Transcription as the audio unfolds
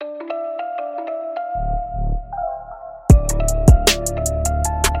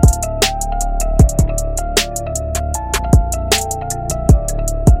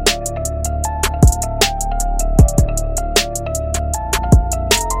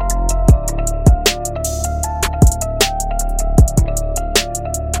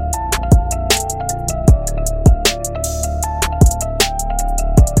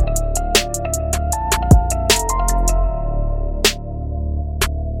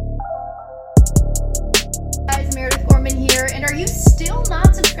Norman here, and are you still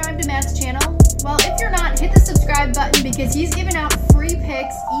not subscribed to Matt's channel? Well, if you're not, hit the subscribe button because he's giving out free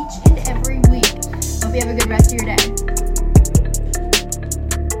picks each and every week. Hope you have a good rest of your day.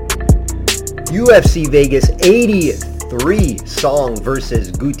 UFC Vegas 83 Song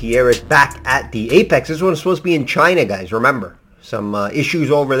versus Gutierrez back at the Apex. This one is supposed to be in China, guys. Remember, some issues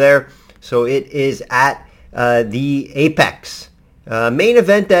over there. So it is at the Apex. Main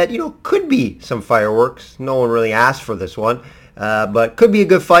event that, could be some fireworks. No one really asked for this one. But could be a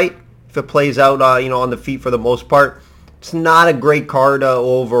good fight if it plays out, on the feet for the most part. It's not a great card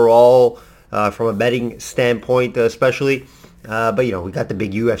overall from a betting standpoint especially. But, we got the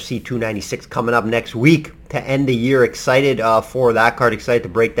big UFC 296 coming up next week to end the year. Excited for that card. Excited to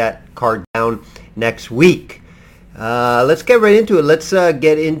break that card down next week. Let's get right into it. Let's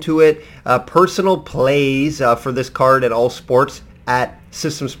get into it. Personal plays for this card at all sports at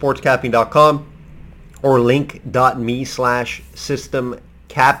systemsportscapping.com or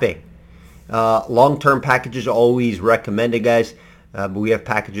link.me/systemcapping. Long-term packages always recommended, guys. But we have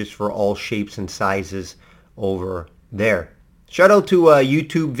packages for all shapes and sizes over there. Shout out to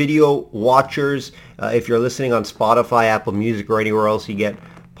YouTube video watchers. If you're listening on Spotify, Apple Music, or anywhere else you get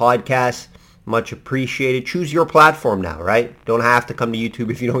podcasts, much appreciated. Choose your platform now, right? Don't have to come to YouTube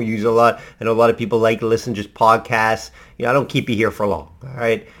if you don't use a lot. I know a lot of people like to listen just podcasts. I don't keep you here for long, all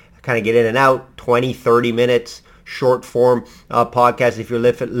right? I kind of get in and out, 20, 30 minutes, short form podcast. If you're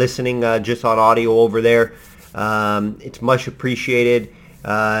listening just on audio over there, it's much appreciated.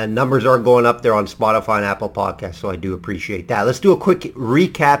 Numbers are going up there on Spotify and Apple Podcasts, so I do appreciate that. Let's do a quick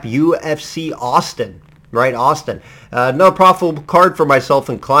recap. UFC Austin, right? Austin. Another profitable card for myself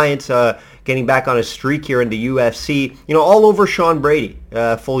and clients. Getting back on a streak here in the UFC. All over Sean Brady.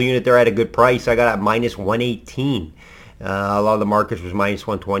 Full unit there at a good price. I got at minus 118. A lot of the markets was minus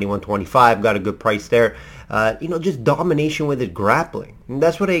 120, 125. Got a good price there. Just domination with his grappling. And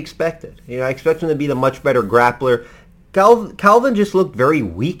that's what I expected. I expect him to be the much better grappler. Calvin just looked very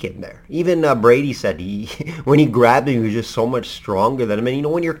weak in there. Even Brady said when he grabbed him, he was just so much stronger than him.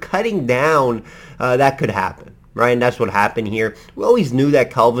 And, when you're cutting down, that could happen, right? And that's what happened here. We always knew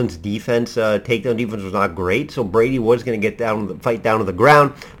that Calvin's defense, takedown defense, was not great. So Brady was going to get fight down to the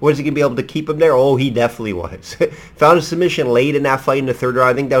ground. Was he going to be able to keep him there? Oh, he definitely was. Found a submission late in that fight in the third round.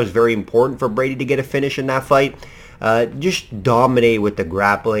 I think that was very important for Brady to get a finish in that fight. Just dominate with the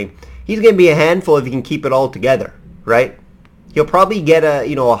grappling. He's going to be a handful if he can keep it all together. Right? He'll probably get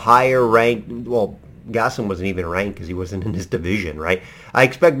a higher rank. Well, Gasson wasn't even ranked because he wasn't in his division, right? I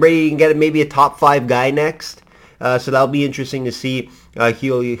expect Brady can get maybe a top 5 guy next. So that'll be interesting to see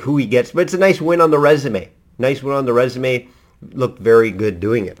who he gets. But it's a nice win on the resume. Nice win on the resume. Looked very good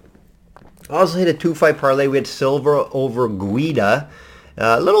doing it. I also hit a 2-fight parlay. We had Silva over Guida.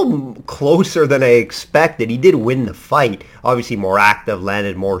 A little closer than I expected. He did win the fight. Obviously more active,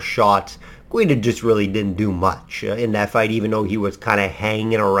 landed more shots. Guida just really didn't do much in that fight, even though he was kind of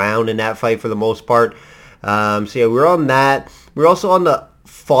hanging around in that fight for the most part. We're on that. We're also on the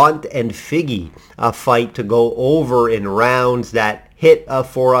Font and Figgy fight to go over in rounds that hit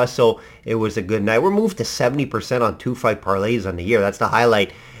for us, so it was a good night. We're moved to 70% on 2-fight parlays on the year. That's the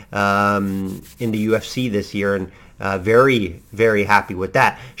highlight in the UFC this year, and very, very happy with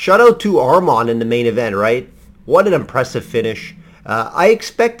that. Shout out to Arman in the main event, right? What an impressive finish. I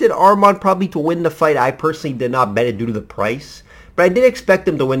expected Arman probably to win the fight. I personally did not bet it due to the price. But I did expect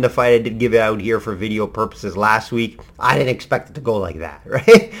him to win the fight. I did give it out here for video purposes last week. I didn't expect it to go like that,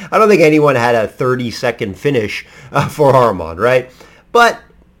 right? I don't think anyone had a 30-second finish for Arman, right? But,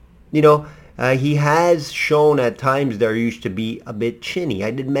 he has shown at times there used to be a bit chinny.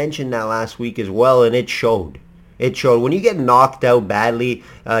 I did mention that last week as well, and it showed. It showed. When you get knocked out badly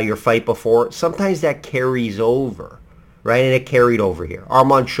your fight before, sometimes that carries over. Right, and it carried over here.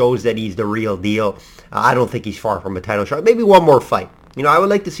 Arman shows that he's the real deal. I don't think he's far from a title shot. Maybe one more fight. I would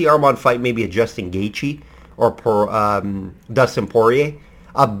like to see Arman fight maybe a Justin Gaethje or Dustin Poirier.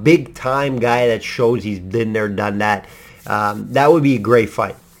 A big-time guy that shows he's been there, done that. That would be a great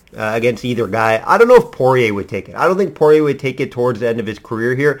fight against either guy. I don't know if Poirier would take it. I don't think Poirier would take it towards the end of his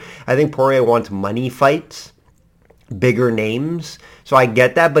career here. I think Poirier wants money fights, bigger names. So I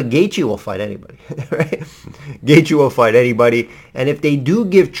get that, but Gaethje will fight anybody, right? Gaethje will fight anybody. And if they do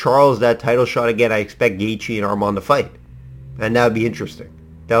give Charles that title shot again, I expect Gaethje and Arman to fight. And that would be interesting.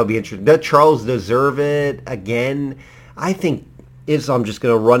 Does Charles deserve it again? I think I'm just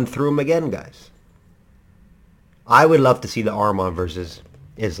going to run through him again, guys. I would love to see the Arman versus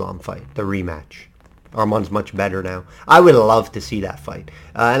Islam fight, the rematch. Arman's much better now. I would love to see that fight.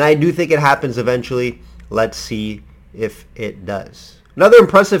 And I do think it happens eventually. Let's see if it does. Another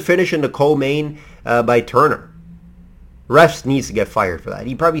impressive finish in the co-main by Turner. Refs needs to get fired for that.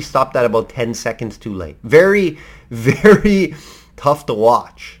 He probably stopped that about 10 seconds too late. Very, very tough to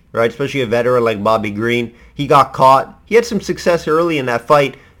watch, right? Especially a veteran like Bobby Green. He got caught. He had some success early in that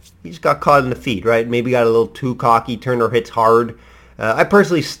fight. He just got caught in the feet, right? Maybe got a little too cocky. Turner hits hard. I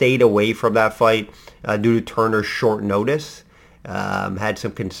personally stayed away from that fight due to Turner's short notice. Had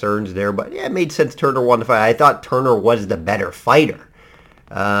some concerns there, but yeah, it made sense Turner won the fight. I thought Turner was the better fighter.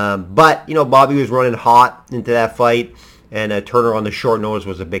 But, Bobby was running hot into that fight, and Turner on the short notice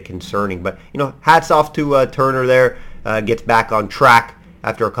was a bit concerning. But, hats off to Turner there. Gets back on track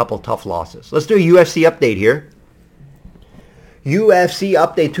after a couple tough losses. Let's do a UFC update here. UFC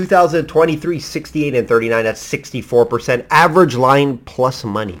update 2023, 68-39. That's 64%. Average line plus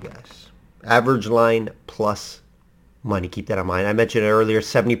money, guys. Average line plus money. Keep that in mind. I mentioned it earlier,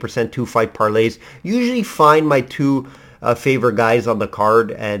 70% 2-fight parlays. Usually find my two favorite guys on the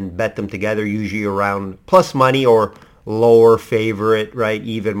card and bet them together, usually around plus money or lower favorite, right?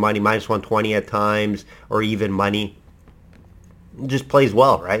 Even money, minus 120 at times, or even money. It just plays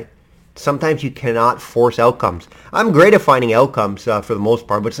well, right? Sometimes you cannot force outcomes. I'm great at finding outcomes for the most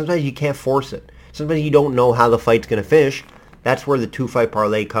part, but sometimes you can't force it. Sometimes you don't know how the fight's going to finish. That's where the 2-fight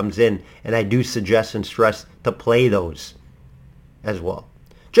parlay comes in, and I do suggest and stress to play those as well.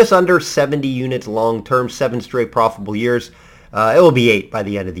 Just under 70 units long term, 7 straight profitable years. It will be 8 by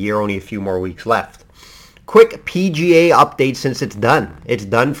the end of the year, only a few more weeks left. Quick PGA update since it's done. It's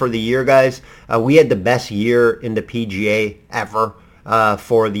done for the year, guys. We had the best year in the PGA ever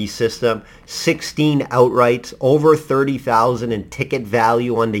for the system. 16 outrights, over 30,000 in ticket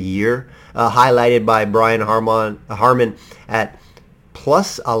value on the year, highlighted by Brian Harman at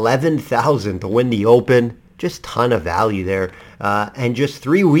plus 11,000 to win the Open. Just ton of value there. And just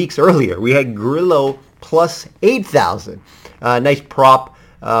 3 weeks earlier, we had Grillo plus 8,000. Nice prop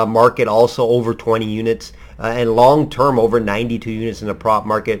market, also over 20 units. And long-term, over 92 units in the prop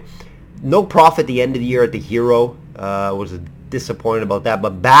market. No profit at the end of the year at the Hero. Was disappointed about that.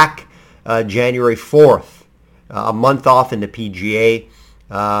 But back January 4th, a month off in the PGA.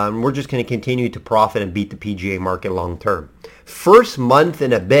 We're just going to continue to profit and beat the PGA market long-term. First month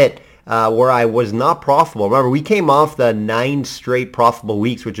in a bit where I was not profitable. Remember, we came off the 9 straight profitable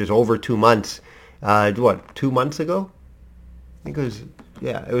weeks, which is over 2 months. 2 months ago? I think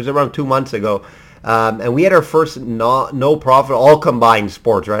it was around 2 months ago. And we had our first no profit, all combined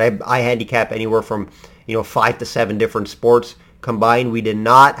sports, right? I handicap anywhere from 5 to 7 different sports combined. We did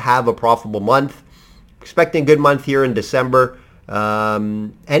not have a profitable month. Expecting a good month here in December.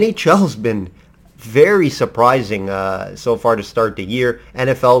 NHL's been very surprising so far to start the year.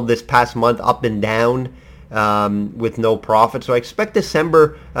 NFL this past month up and down with no profit. So I expect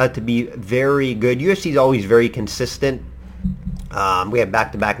December to be very good. UFC is always very consistent. We have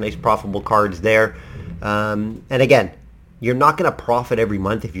back-to-back nice profitable cards there. And again, you're not going to profit every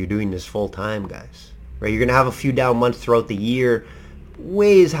month if you're doing this full-time, guys. Right? You're going to have a few down months throughout the year.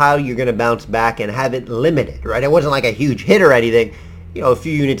 Ways how you're going to bounce back and have it limited, right? It wasn't like a huge hit or anything. A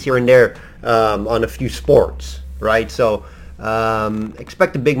few units here and there on a few sports, right? So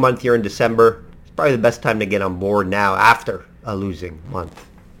expect a big month here in December. It's probably the best time to get on board now after a losing month.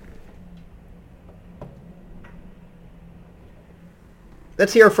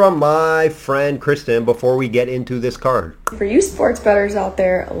 Let's hear from my friend Kristen before we get into this card. For you sports bettors out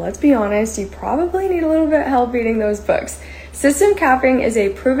there, let's be honest, you probably need a little bit of help beating those books. System Capping is a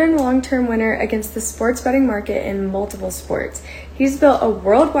proven long-term winner against the sports betting market in multiple sports. He's built a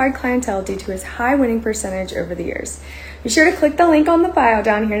worldwide clientele due to his high winning percentage over the years. Be sure to click the link on the bio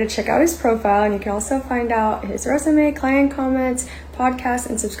down here to check out his profile, and you can also find out his resume, client comments, podcasts,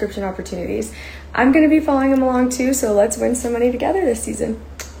 and subscription opportunities. I'm going to be following him along too, so let's win some money together this season.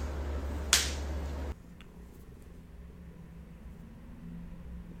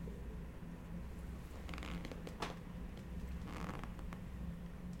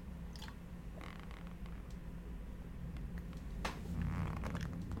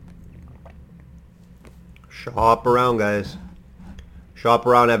 Shop around, guys. Shop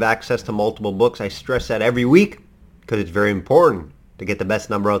around, have access to multiple books. I stress that every week because it's very important to get the best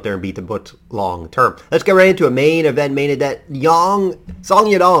number out there and beat the books long term. Let's get right into a main event. Song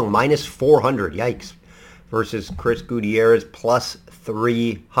Yadong minus 400. Yikes. Versus Chris Gutierrez plus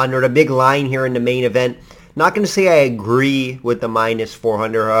 300. A big line here in the main event. Not going to say I agree with the minus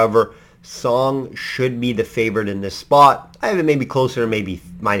 400. However, Song should be the favorite in this spot. I have it maybe closer to maybe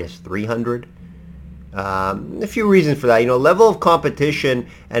minus 300. A few reasons for that. Level of competition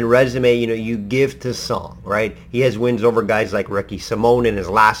and resume, you give to Song, right? He has wins over guys like Ricky Simone in his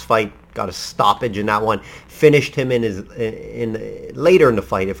last fight. got a stoppage in that one. Finished him later in the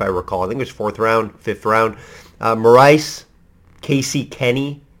fight, if I recall. I think it was fourth round, fifth round. Moraes, Casey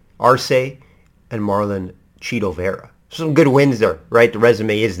Kenny, Arce, and Marlon Chito Vera. Some good wins there, right? The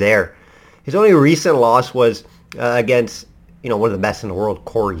resume is there. His only recent loss was against, one of the best in the world,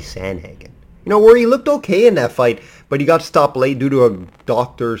 Corey Sandhagen. Where he looked okay in that fight, but he got stopped late due to a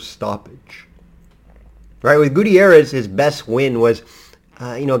doctor's stoppage. Right, with Gutierrez, his best win was,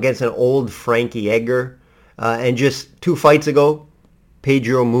 against an old Frankie Edgar. And just 2 fights ago,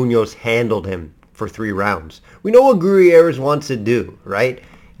 Pedro Munoz handled him for 3 rounds. We know what Gutierrez wants to do, right?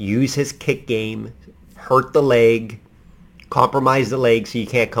 Use his kick game, hurt the leg, compromise the leg so you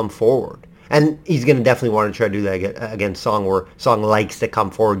can't come forward. And he's going to definitely want to try to do that against Song, where Song likes to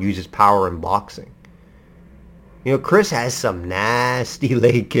come forward, uses power in boxing. Chris has some nasty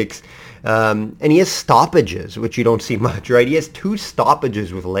leg kicks. And he has stoppages, which you don't see much, right? He has 2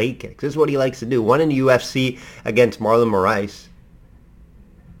 stoppages with leg kicks. This is what he likes to do. One in the UFC against Marlon Moraes.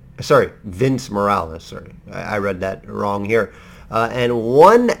 Vince Morales. I read that wrong here. And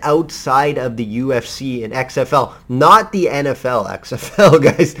one outside of the UFC in XFL. Not the NFL XFL,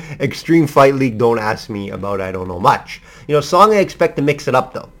 guys. Extreme Fight League, don't ask me about. I don't know much. Song, I expect to mix it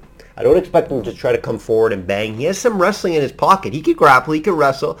up, though. I don't expect him to try to come forward and bang. He has some wrestling in his pocket. He could grapple. He could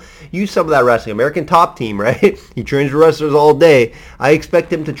wrestle. Use some of that wrestling. American Top Team, right? He trains wrestlers all day. I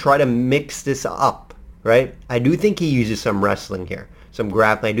expect him to try to mix this up, right? I do think he uses some wrestling here, some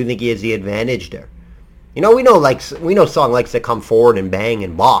grappling. I do think he has the advantage there. We know Song likes to come forward and bang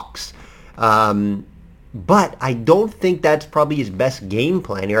and box. But I don't think that's probably his best game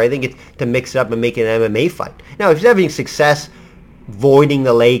plan here. I think it's to mix it up and make it an MMA fight. Now, if he's having success avoiding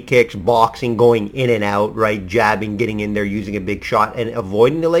the leg kicks, boxing, going in and out, right, jabbing, getting in there, using a big shot, and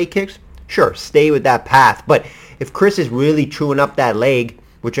avoiding the leg kicks, sure, stay with that path. But if Chris is really chewing up that leg,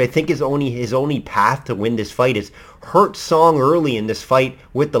 which I think is his only path to win this fight, is hurt Song early in this fight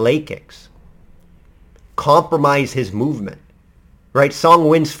with the leg kicks. Compromise his movement, right? Song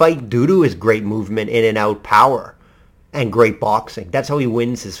wins fight due to his great movement, in and out power, and great boxing. That's how he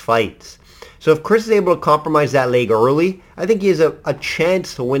wins his fights. So if Chris is able to compromise that leg early, I think he has a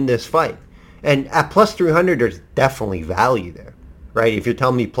chance to win this fight. And at plus 300, there's definitely value there, right? If you're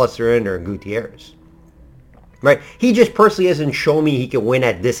telling me plus 300 and Gutierrez, right? He just personally hasn't shown me he can win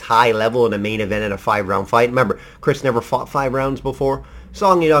at this high level in a main event in a 5-round fight. Remember, Chris never fought 5 rounds before.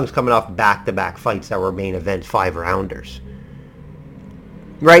 Song Yadong's coming off back-to-back fights that were main event 5-rounders.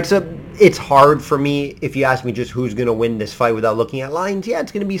 Right, so it's hard for me, if you ask me just who's going to win this fight without looking at lines, yeah,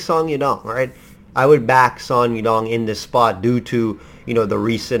 it's going to be Song Yadong, right? I would back Song Yadong in this spot due to, the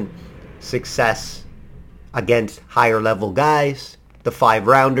recent success against higher level guys, the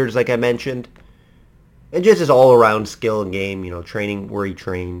 5-rounders like I mentioned, and just his all-around skill and game, training where he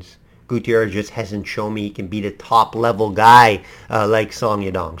trains. Gutierrez just hasn't shown me he can beat a top-level guy like Song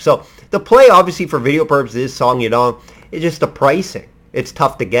Yadong. So the play, obviously, for video purposes is Song Yadong. It's just the pricing. It's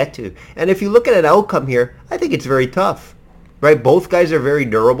tough to get to. And if you look at an outcome here, I think it's very tough. Right? Both guys are very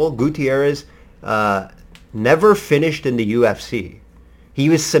durable. Gutierrez never finished in the UFC. He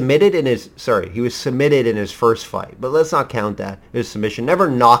was submitted in his first fight. But let's not count that. His submission. Never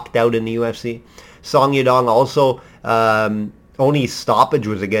knocked out in the UFC. Song Yadong also, only stoppage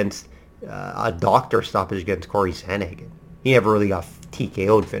was against a doctor stoppage against Corey Sandhagen. He never really got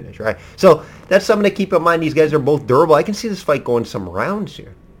TKO'd finish, right? So that's something to keep in mind. These guys are both durable. I can see this fight going some rounds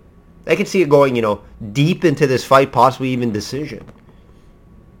here. I can see it going, deep into this fight, possibly even decision.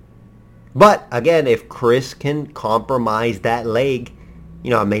 But, again, if Chris can compromise that leg,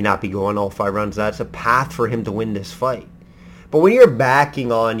 it may not be going all 5 rounds. That's a path for him to win this fight. But when you're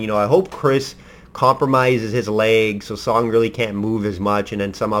backing on, I hope Chris compromises his leg so Song really can't move as much, and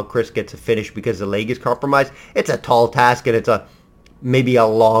then somehow Chris gets a finish because the leg is compromised. It's a tall task, and it's maybe a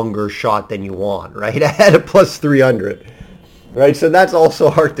longer shot than you want, right? At a plus 300, right? So that's also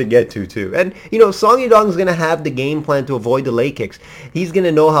hard to get to, too. And, Song Yadong's going to have the game plan to avoid the leg kicks. He's going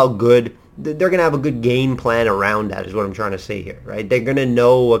to know how good, they're going to have a good game plan around that is what I'm trying to say here, right? They're going to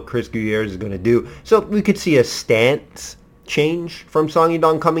know what Chris Gutierrez is going to do. So we could see a stance change from Song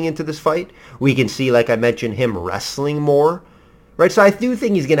Yadong coming into this fight. We can see, like I mentioned, him wrestling more, right? So I do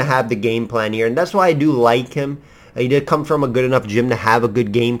think he's going to have the game plan here, and that's why I do like him. He did come from a good enough gym to have a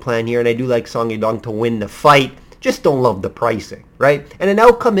good game plan here, and I do like Song Yadong to win the fight. Just don't love the pricing, right? And an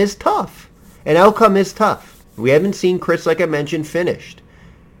outcome is tough. We haven't seen Chris, like I mentioned, finished.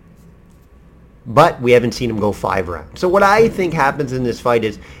 But we haven't seen him go 5 rounds. So what I think happens in this fight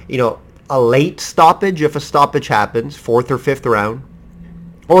is, a late stoppage, if a stoppage happens, 4th or 5th round,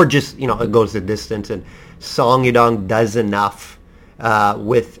 or just, it goes the distance, and Song Yadong does enough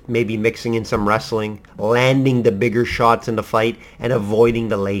with maybe mixing in some wrestling, landing the bigger shots in the fight, and avoiding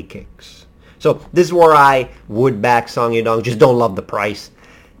the leg kicks. So this is where I would back Song Yadong. Just don't love the price.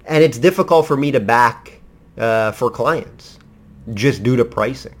 And it's difficult for me to back for clients just due to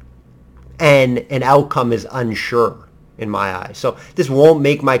pricing. And an outcome is unsure in my eyes. So this won't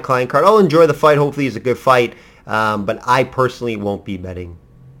make my client card. I'll enjoy the fight. Hopefully it's a good fight. But I personally won't be betting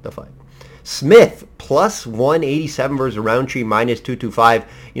the fight. Smith, plus 187 versus Roundtree, minus 225.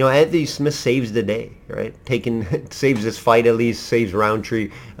 You know, Anthony Smith saves the day, right? Saves this fight at least, saves Roundtree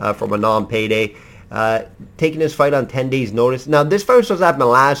from a non-payday. Taking this fight on 10 days notice. Now, this fight was supposed to happen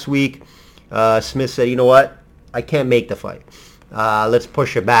last week. Smith said, you know what? I can't make the fight. Let's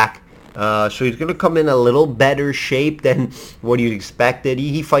push it back. So he's going to come in a little better shape than what you expected.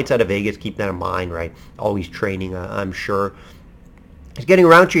 He fights out of Vegas. Keep that in mind, right? Always training, I'm sure. He's getting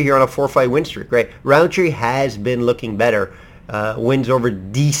Roundtree here on a 4-fight win streak, right? Roundtree has been looking better. Wins over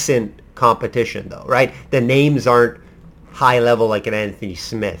decent competition, though, right? The names aren't high level like an Anthony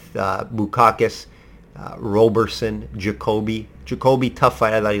Smith. Bukakis, Roberson, Jacoby. Jacoby, tough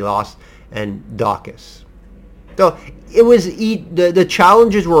fight. I thought he lost. And Dawkins. So it was the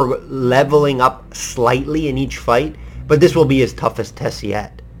challenges were leveling up slightly in each fight, but this will be his toughest test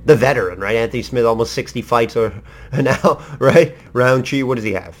yet. The veteran, right? Anthony Smith, almost 60 fights now, right? Roundtree, what does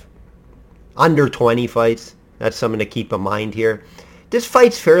he have? Under 20 fights. That's something to keep in mind here. This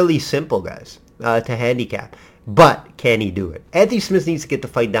fight's fairly simple, guys, to handicap. But can he do it? Anthony Smith needs to get the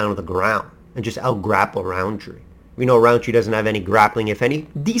fight down to the ground and just out-grapple Roundtree. We know Roundtree doesn't have any grappling, if any.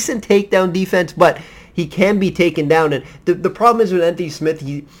 Decent takedown defense, but he can be taken down. And the problem is with Anthony Smith,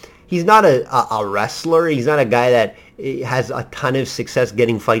 he's not a wrestler. He's not a guy that has a ton of success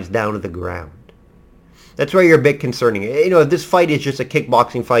getting fights down to the ground. That's why you're a bit concerning. You know, if this fight is just a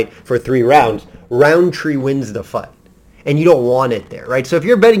kickboxing fight for 3 rounds, Roundtree wins the fight. And you don't want it there, right? So if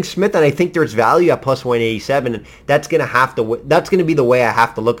you're betting Smith, and I think there's value at plus 187, and that's going to be the way I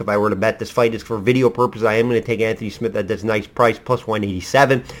have to look if I were to bet this fight. Is for video purposes, I am going to take Anthony Smith at this nice price, plus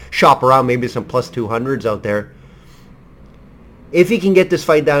 187. Shop around, maybe some plus 200s out there. If he can get this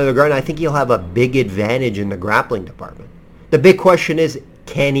fight down to the ground, I think he'll have a big advantage in the grappling department. The big question is,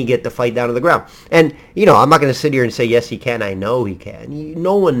 can he get the fight down to the ground? And, you know, I'm not going to sit here and say, yes, he can. I know he can.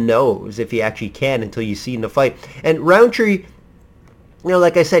 No one knows if he actually can until you see in the fight. And Roundtree, you know,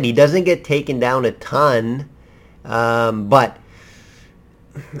 like I said, he doesn't get taken down a ton. But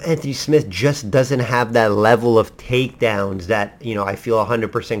Anthony Smith just doesn't have that level of takedowns that, you know, I feel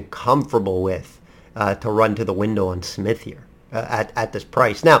 100% comfortable with to run to the window on Smith here. At this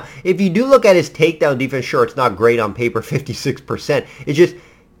price. Now, if you do look at his takedown defense, sure, it's not great on paper, 56%. It's just,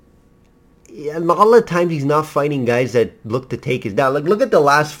 a lot of the times he's not fighting guys that look to take his down. Like, look at the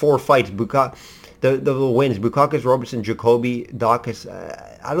last 4 fights. The wins, Bukakis, Robertson, Jacoby, Dawkins.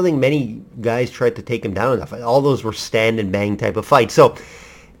 I don't think many guys tried to take him down in that fight. All those were stand and bang type of fights. So,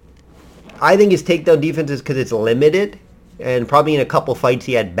 I think his takedown defense is because it's limited. And probably in a couple fights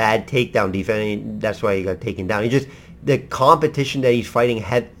he had bad takedown defense. And that's why he got taken down. The competition that he's fighting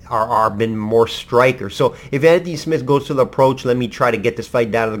are been more strikers. So if Anthony Smith goes to the approach, let me try to get this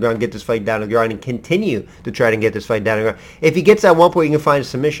fight down to the ground, and continue to try to get this fight down to the ground. If he gets at one point, he can find a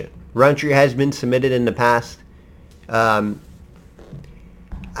submission. Roundtree has been submitted in the past. And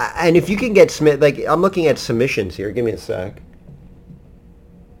if you can get Smith, like, I'm looking at submissions here. Give me a sec.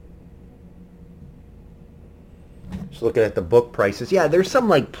 Looking at the book prices, yeah, there's some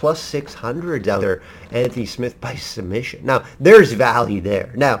like plus 600s out there. Anthony Smith by submission. Now, there's value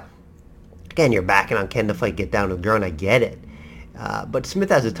there. Now, again, you're backing on can the fight get down to the ground. I get it. But Smith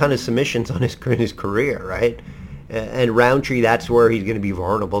has a ton of submissions on his career, right? And Roundtree, that's where he's going to be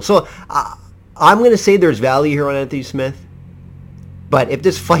vulnerable. So I'm going to say there's value here on Anthony Smith. But if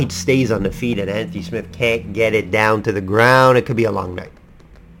this fight stays on the feet and Anthony Smith can't get it down to the ground, it could be a long night.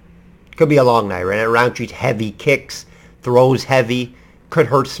 Could be a long night, right? Roundtree's heavy kicks, throws heavy, could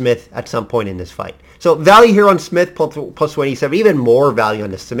hurt Smith at some point in this fight. So value here on Smith, plus 27, even more value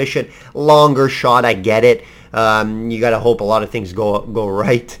on the submission. Longer shot, I get it. You got to hope a lot of things go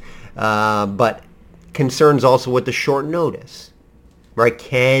right. But concerns also with the short notice, right?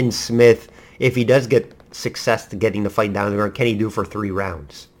 Can Smith, if he does get success to getting the fight down to the ground, can he do for 3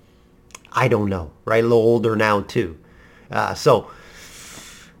 rounds? I don't know, right? A little older now too. So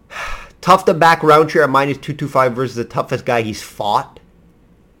tough to back Roundtree at minus 225 versus the toughest guy he's fought.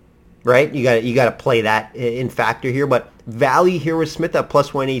 Right? You got to play that in factor here. But value here with Smith at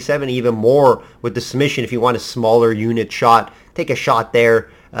plus 187, even more with the submission. If you want a smaller unit shot, take a shot there.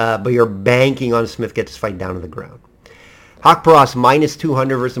 But you're banking on Smith gets his fight down to the ground. Haqparast minus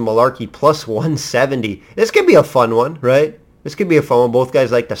 200 versus Malarkey plus 170. This could be a fun one, right? This could be a fun one. Both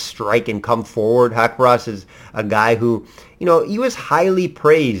guys like to strike and come forward. Haqparast is a guy who, he was highly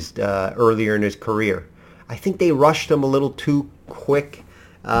praised earlier in his career. I think they rushed him a little too quick.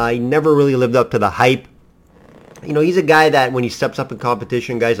 He never really lived up to the hype. He's a guy that when he steps up in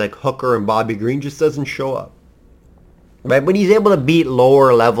competition, guys like Hooker and Bobby Green just doesn't show up. Right? But he's able to beat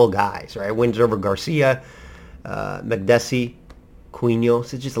lower level guys, right? Wins over Garcia, Magdesi,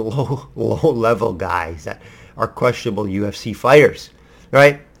 Quinhos. It's just low level guys that are questionable UFC fighters,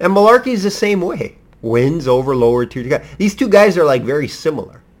 right? And Malarkey's the same way. Wins over lower tier guys. These two guys are like very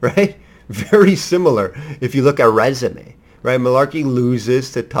similar, right? Very similar if you look at resume, right? Malarkey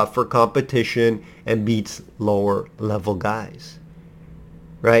loses to tougher competition and beats lower level guys,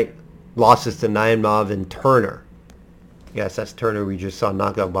 right? Losses to Naimov and Turner. Yes, that's Turner. We just saw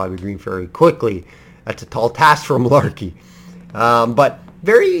knock out Bobby Green very quickly. That's a tall task for Malarkey. But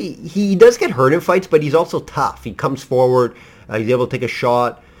he does get hurt in fights, but he's also tough. He comes forward. He's able to take a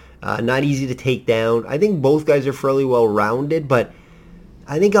shot. Not easy to take down. I think both guys are fairly well-rounded, but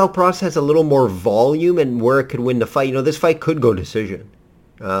I think Haqparast has a little more volume and where it could win the fight. This fight could go decision.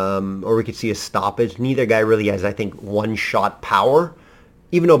 Or we could see a stoppage. Neither guy really has, I think, one-shot power.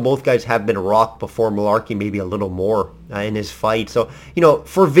 Even though both guys have been rocked before, Malarkey maybe a little more in his fight. So,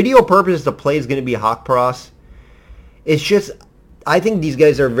 for video purposes, the play is going to be Haqparast. It's just, I think these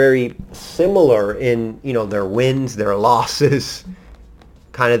guys are very similar in, their wins, their losses,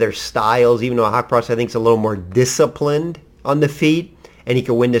 kind of their styles, even though Haqparast, I think, is a little more disciplined on the feet, and he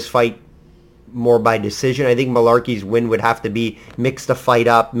could win this fight more by decision. I think Malarkey's win would have to be mix the fight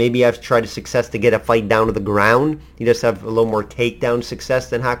up, maybe have to try to success to get a fight down to the ground. He does have a little more takedown success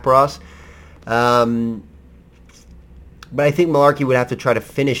than Haqparast. But I think Malarkey would have to try to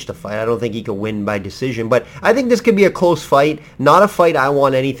finish the fight. I don't think he could win by decision. But I think this could be a close fight. Not a fight I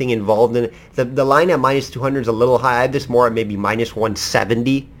want anything involved in. The line at minus 200 is a little high. I have this more at maybe minus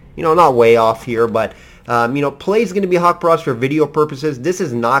 170. Not way off here. But, play is going to be Haqparast for video purposes. This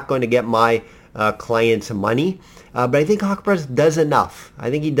is not going to get my clients money. But I think Haqparast does enough. I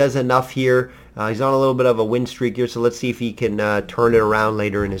think he does enough here. He's on a little bit of a win streak here. So let's see if he can turn it around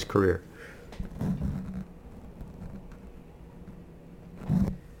later in his career.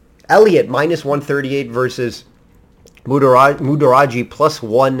 Elliott, minus 138 versus Mudaraji, plus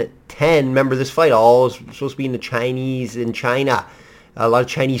 110. Remember, this fight all is supposed to be in China. A lot of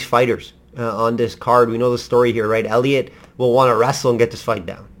Chinese fighters on this card. We know the story here, right? Elliott will want to wrestle and get this fight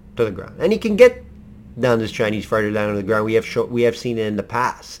down to the ground. And he can get down this Chinese fighter down to the ground. We have seen it in the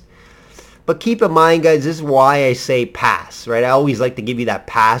past. But keep in mind, guys, this is why I say pass, right? I always like to give you that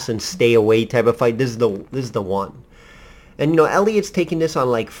pass and stay away type of fight. This is the one. And, Elliott's taking this on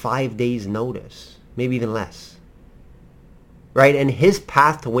like 5 days' notice, maybe even less, right? And his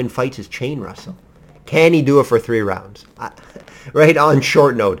path to win fights is chain wrestle. Can he do it for 3 rounds, right, on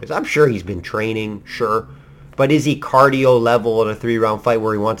short notice? I'm sure he's been training, sure. But is he cardio level in a 3-round fight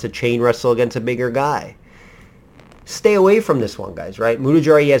where he wants to chain wrestle against a bigger guy? Stay away from this one, guys, right?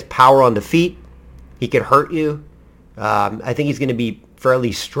 Mudajari has power on the feet. He could hurt you. I think he's going to be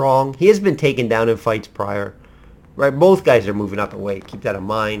fairly strong. He has been taken down in fights prior. Right, both guys are moving up in weight. Keep that in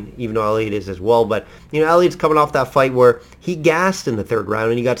mind, even though Elliott is as well. But, Elliott's coming off that fight where he gassed in the 3rd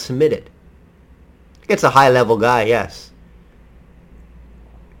round and he got submitted. It's a high-level guy, yes.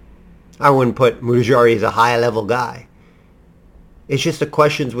 I wouldn't put Mudajari as a high-level guy. It's just the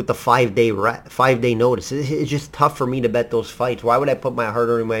questions with the 5-day notice. It's just tough for me to bet those fights. Why would I put my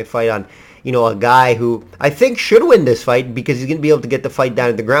hard-earned money fight on, a guy who I think should win this fight because he's going to be able to get the fight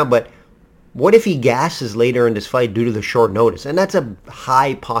down to the ground, but what if he gasses later in this fight due to the short notice? And that's a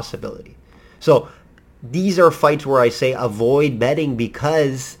high possibility. So these are fights where I say avoid betting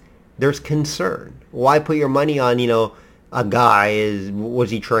because there's concern. Why put your money on, a guy? Was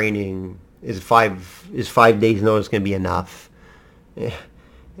he training? Is 5 days notice going to be enough?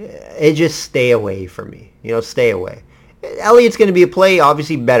 It just stay away from me. Stay away. Elliott's going to be a play,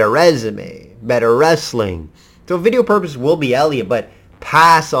 obviously better resume, better wrestling. So video purpose will be Elliott, but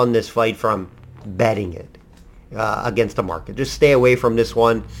pass on this fight from betting it against the market. Just stay away from this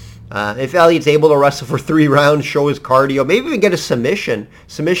one. If Elliott's able to wrestle for 3 rounds, show his cardio, maybe even get a submission.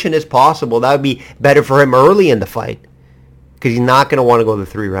 Submission is possible. That would be better for him early in the fight because he's not going to want to go the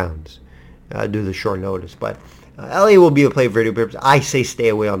 3 rounds due to the short notice. But Elliott will be a play for video purpose. I say stay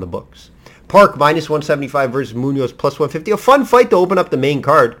away on the books. Park, minus 175 versus Munoz, plus 150. A fun fight to open up the main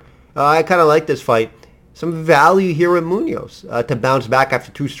card. I kind of like this fight. Some value here with Munoz to bounce back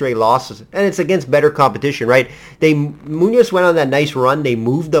after 2 straight losses. And it's against better competition, right? Munoz went on that nice run. They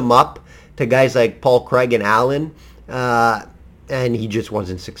moved them up to guys like Paul Craig and Allen. and he just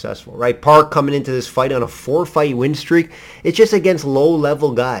wasn't successful, right? Park coming into this fight on a 4-fight win streak. It's just against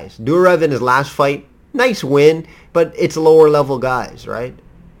low-level guys. Durev in his last fight, nice win, but it's lower-level guys, right?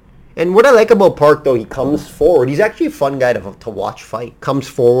 And what I like about Park, though, he comes forward. He's actually a fun guy to watch fight. Comes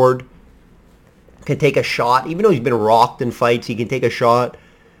forward, can take a shot. Even though he's been rocked in fights, he can take a shot.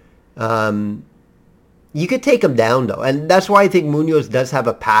 You could take him down, though. And that's why I think Munoz does have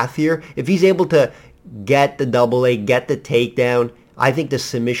a path here. If he's able to get the double A, get the takedown, I think the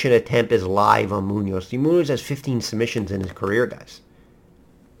submission attempt is live on Munoz. See, Munoz has 15 submissions in his career, guys.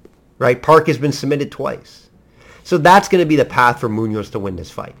 Right? Park has been submitted twice. So that's going to be the path for Munoz to win this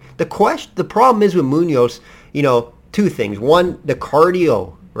fight. The problem is with Munoz, two things. One, the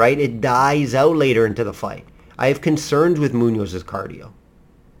cardio, right? It dies out later into the fight. I have concerns with Munoz's cardio.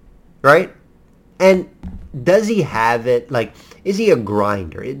 Right? And does he have it? Like, is he a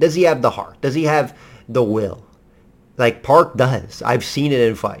grinder? Does he have the heart? Does he have the will? Like Park does. I've seen it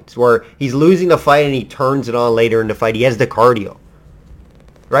in fights where he's losing the fight and he turns it on later in the fight. He has the cardio.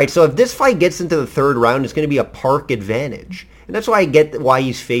 Right? So if this fight gets into the third round, it's going to be a Park advantage. And that's why I get why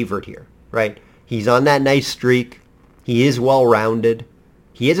he's favored here. Right? He's on that nice streak. He is well-rounded.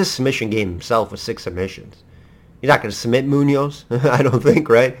 He has a submission game himself with 6 submissions. He's not going to submit Munoz, I don't think,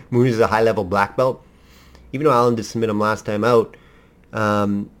 right? Munoz is a high-level black belt. Even though Allen did submit him last time out,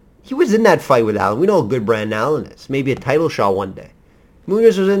 he was in that fight with Allen. We know how good Brandon Allen is. Maybe a title shot one day.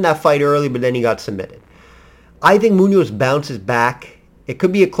 Munoz was in that fight early, but then he got submitted. I think Munoz bounces back. It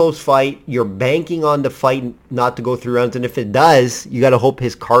could be a close fight. You're banking on the fight not to go 3 rounds, and if it does, you got to hope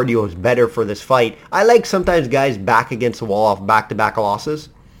his cardio is better for this fight. I like sometimes guys back against the wall off back-to-back losses.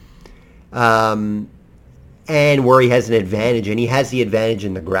 And where he has an advantage, and he has the advantage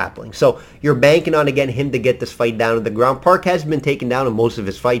in the grappling. So you're banking on, again, him to get this fight down to the ground. Park has been taken down in most of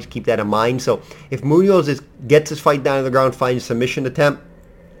his fights. Keep that in mind. So if Munoz gets his fight down to the ground, finds a submission attempt,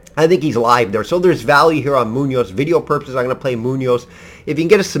 I think he's live there. So there's value here on Munoz. Video purposes, I'm going to play Munoz. If you can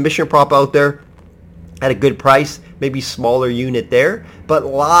get a submission prop out there at a good price, maybe smaller unit there. But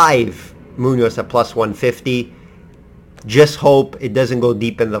live, Munoz at plus 150. Just hope it doesn't go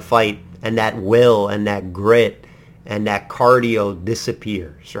deep in the fight and that will and that grit and that cardio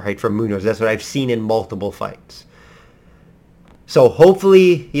disappears, right, from Munoz. That's what I've seen in multiple fights. So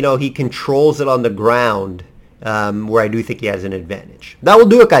hopefully, he controls it on the ground, where I do think he has an advantage. That will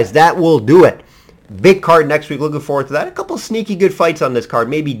do it, guys. That will do it. Big card next week. Looking forward to that. A couple sneaky good fights on this card.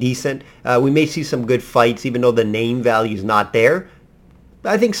 Maybe decent. We may see some good fights, even though the name value is not there.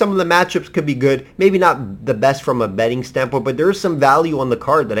 I think some of the matchups could be good. Maybe not the best from a betting standpoint, but there is some value on the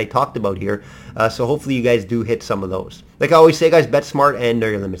card that I talked about here. So hopefully you guys do hit some of those. Like I always say, guys, bet smart and know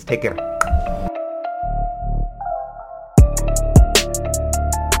your limits. Take care.